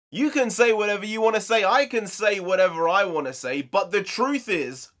You can say whatever you want to say, I can say whatever I want to say, but the truth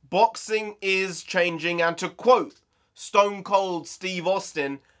is, boxing is changing, and to quote Stone Cold Steve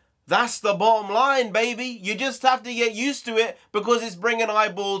Austin, that's the bottom line, baby. You just have to get used to it because it's bringing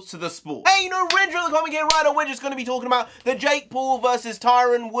eyeballs to the sport. Hey, NarendraTheComic here, right? And we're just going to be talking about the Jake Paul versus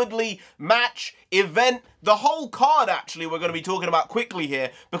Tyron Woodley match, event, the whole card, actually, we're going to be talking about quickly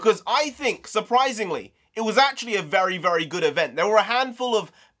here because I think, surprisingly, it was actually a very, very good event. There were a handful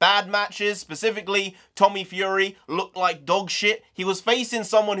of bad matches, specifically Tommy Fury looked like dog shit. He was facing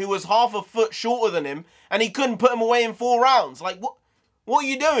someone who was half a foot shorter than him and he couldn't put him away in 4 rounds. Like, what are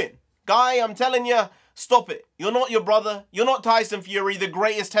you doing? Guy, I'm telling you, stop it. You're not your brother. You're not Tyson Fury, the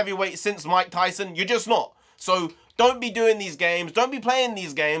greatest heavyweight since Mike Tyson. You're just not. So don't be doing these games. Don't be playing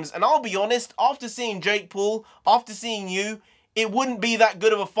these games. And I'll be honest, after seeing Jake Paul, after seeing you, it wouldn't be that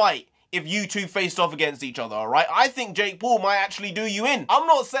good of a fight if you two faced off against each other, all right? I think Jake Paul might actually do you in. I'm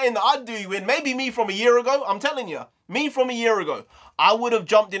not saying that I'd do you in. Maybe me from a year ago. I'm telling you, me from a year ago, I would have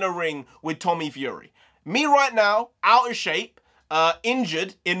jumped in a ring with Tommy Fury. Me right now, out of shape,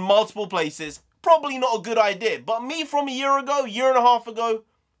 injured in multiple places, probably not a good idea. But me from a year ago, year and a half ago,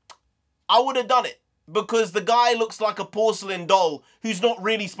 I would have done it. Because the guy looks like a porcelain doll who's not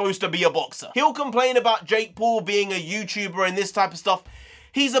really supposed to be a boxer. He'll complain about Jake Paul being a YouTuber and this type of stuff.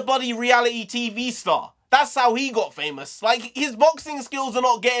 He's a bloody reality TV star. That's how he got famous. Like, his boxing skills are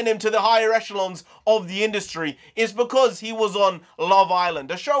not getting him to the higher echelons of the industry. It's because he was on Love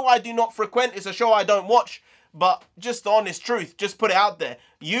Island, a show I do not frequent. It's a show I don't watch. But just the honest truth, just put it out there.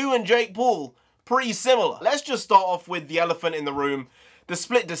 You and Jake Paul, pretty similar. Let's just start off with the elephant in the room, the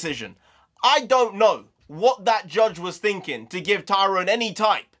split decision. I don't know what that judge was thinking to give Tyron any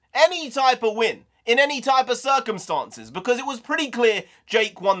type of win in any type of circumstances, because it was pretty clear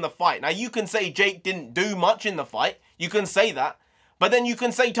Jake won the fight. Now, you can say Jake didn't do much in the fight. You can say that. But then you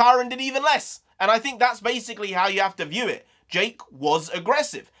can say Tyron did even less. And I think that's basically how you have to view it. Jake was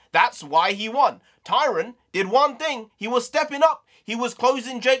aggressive. That's why he won. Tyron did one thing. He was stepping up. He was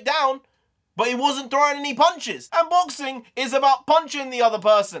closing Jake down, but he wasn't throwing any punches. And boxing is about punching the other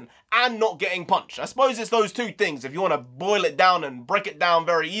person and not getting punched. I suppose it's those two things if you want to boil it down and break it down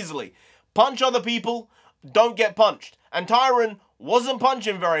very easily. Punch other people, don't get punched. And Tyron wasn't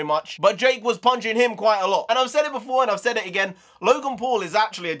punching very much, but Jake was punching him quite a lot. And I've said it before and I've said it again, Logan Paul is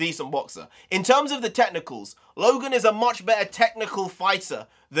actually a decent boxer. In terms of the technicals, Logan is a much better technical fighter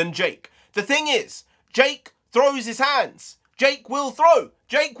than Jake. The thing is, Jake throws his hands. Jake will throw.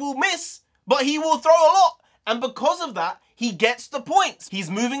 Jake will miss, but he will throw a lot. And because of that, he gets the points.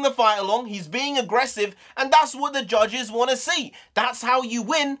 He's moving the fight along, he's being aggressive, and that's what the judges want to see. That's how you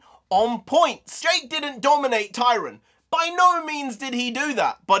win on points. Jake didn't dominate Tyron. By no means did he do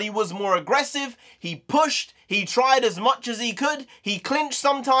that, but he was more aggressive, he pushed, he tried as much as he could, he clinched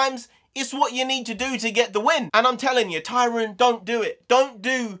sometimes. It's what you need to do to get the win. And I'm telling you, Tyron, don't do it. Don't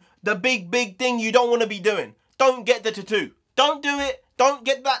do the big thing you don't want to be doing. Don't get the tattoo. Don't do it. Don't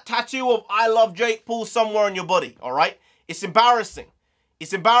get that tattoo of I love Jake Paul somewhere on your body, all right? It's embarrassing.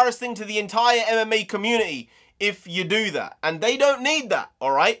 It's embarrassing to the entire MMA community if you do that. And they don't need that,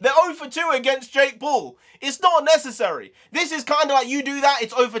 all right? They're 0 for 2 against Jake Paul. It's not necessary. This is kind of like you do that,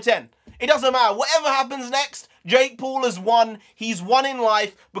 it's 0 for 10. It doesn't matter. Whatever happens next, Jake Paul has won. He's won in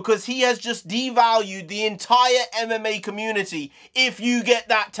life because he has just devalued the entire MMA community if you get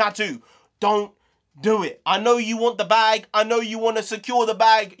that tattoo. Don't do it. I know you want the bag. I know you want to secure the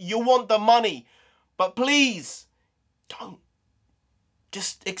bag. You want the money. But please, don't.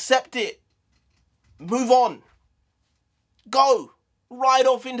 Just accept it. Move on. Go. Ride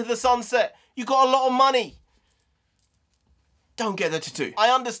off into the sunset. You got a lot of money. Don't get the tattoo. I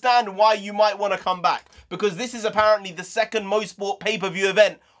understand why you might want to come back, because this is apparently the second most bought pay-per-view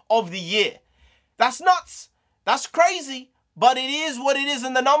event of the year. That's nuts. That's crazy. But it is what it is,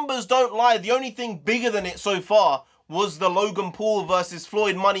 and the numbers don't lie. The only thing bigger than it so far was the Logan Paul versus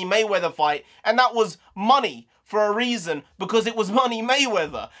Floyd Money Mayweather fight, and that was money for a reason, because it was Money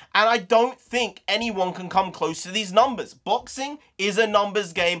Mayweather. And I don't think anyone can come close to these numbers. Boxing is a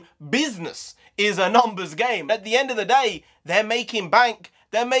numbers game. Business is a numbers game. At the end of the day, they're making bank.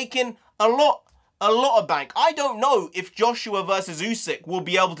 They're making a lot of bank. I don't know if Joshua versus Usyk will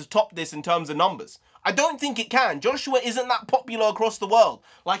be able to top this in terms of numbers. I don't think it can. Joshua isn't that popular across the world.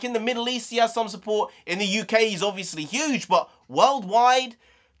 Like in the Middle East, he has some support. In the UK, he's obviously huge, but worldwide,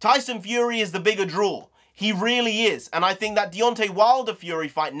 Tyson Fury is the bigger draw. He really is. And I think that Deontay Wilder Fury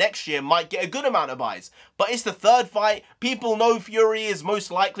fight next year might get a good amount of eyes. But it's the third fight. People know Fury is most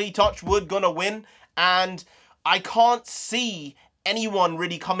likely, touch wood, gonna win. And I can't see anyone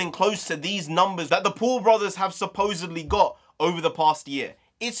really coming close to these numbers that the Paul brothers have supposedly got over the past year.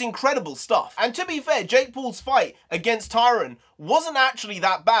 It's incredible stuff. And to be fair, Jake Paul's fight against Tyron wasn't actually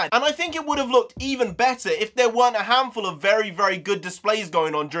that bad. And I think it would have looked even better if there weren't a handful of very, very good displays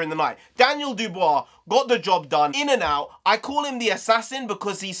going on during the night. Daniel Dubois got the job done, in and out. I call him the assassin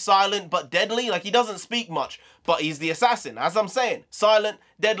because he's silent but deadly. Like, he doesn't speak much, but he's the assassin. As I'm saying, silent,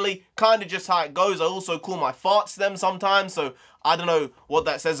 deadly, kind of just how it goes. I also call my farts them sometimes, so I don't know what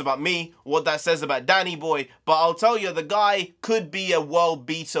that says about me, what that says about Danny Boy, but I'll tell you, the guy could be a world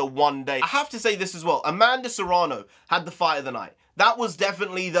beater one day. I have to say this as well. Amanda Serrano had the fight of the night. That was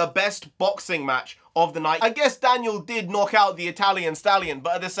definitely the best boxing match of the night. I guess Daniel did knock out the Italian Stallion,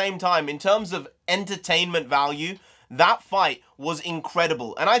 but at the same time, in terms of entertainment value, that fight was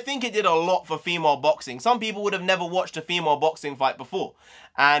incredible. And I think it did a lot for female boxing. Some people would have never watched a female boxing fight before.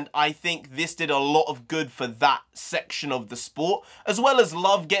 And I think this did a lot of good for that section of the sport. As well as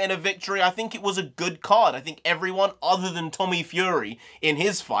Love getting a victory, I think it was a good card. I think everyone other than Tommy Fury in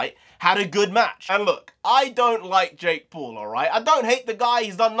his fight had a good match. And look, I don't like Jake Paul, alright? I don't hate the guy,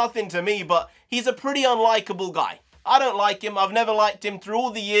 he's done nothing to me, but he's a pretty unlikable guy. I don't like him. I've never liked him. Through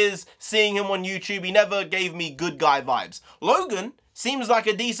all the years seeing him on YouTube, he never gave me good guy vibes. Logan seems like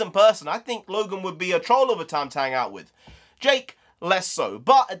a decent person. I think Logan would be a troll of a time to hang out with. Jake, less so.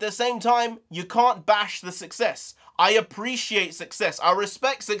 But at the same time, you can't bash the success. I appreciate success. I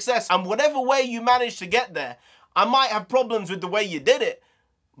respect success. And whatever way you manage to get there, I might have problems with the way you did it.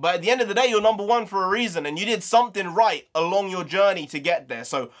 But at the end of the day, you're number one for a reason. And you did something right along your journey to get there.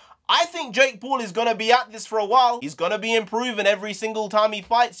 So I think Jake Paul is going to be at this for a while. He's going to be improving every single time he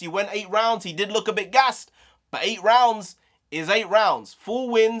fights. He went 8 rounds. He did look a bit gassed. But 8 rounds is 8 rounds. 4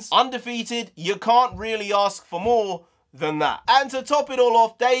 wins, undefeated. You can't really ask for more than that. And to top it all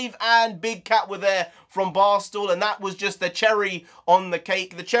off, Dave and Big Cat were there from Barstool. And that was just the cherry on the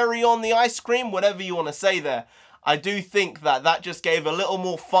cake. The cherry on the ice cream, whatever you want to say there. I do think that that just gave a little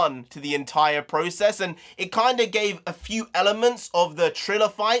more fun to the entire process, and it kind of gave a few elements of the Triller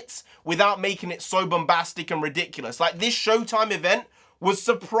fights without making it so bombastic and ridiculous. Like, this Showtime event was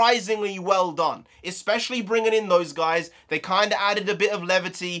surprisingly well done, especially bringing in those guys. They kind of added a bit of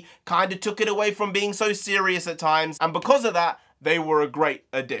levity, kind of took it away from being so serious at times, and because of that, they were a great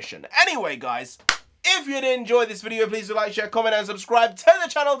addition. Anyway, guys, if you did enjoy this video, please do like, share, comment, and subscribe. Tell the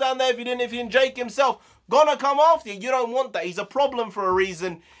channel down there if you didn't. If you didn't, Jake himself gonna come after you. You don't want that. He's a problem for a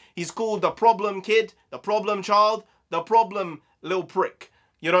reason. He's called the problem kid, the problem child, the problem little prick.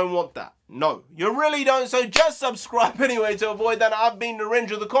 You don't want that. No, you really don't. So just subscribe anyway to avoid that. I've been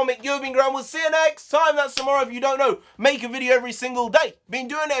NarendraTheComic. You've been Graham. We'll see you next time. That's tomorrow. If you don't know, make a video every single day. Been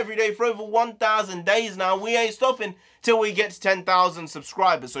doing it every day for over 1,000 days now. We ain't stopping till we get to 10,000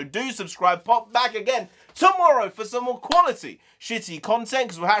 subscribers. So do subscribe. Pop back again tomorrow for some more quality shitty content,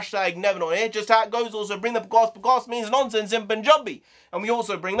 because we're hashtag never not here. Just how it goes. Also bring the podcast means nonsense in Punjabi, and we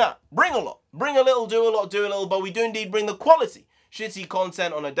also bring that. Bring a lot. Bring a little, do a lot, do a little, but we do indeed bring the quality shitty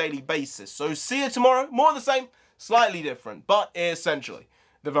content on a daily basis. So see you tomorrow. More of the same, slightly different, but essentially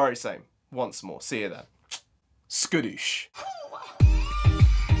the very same. Once more. See you then. Skadoosh.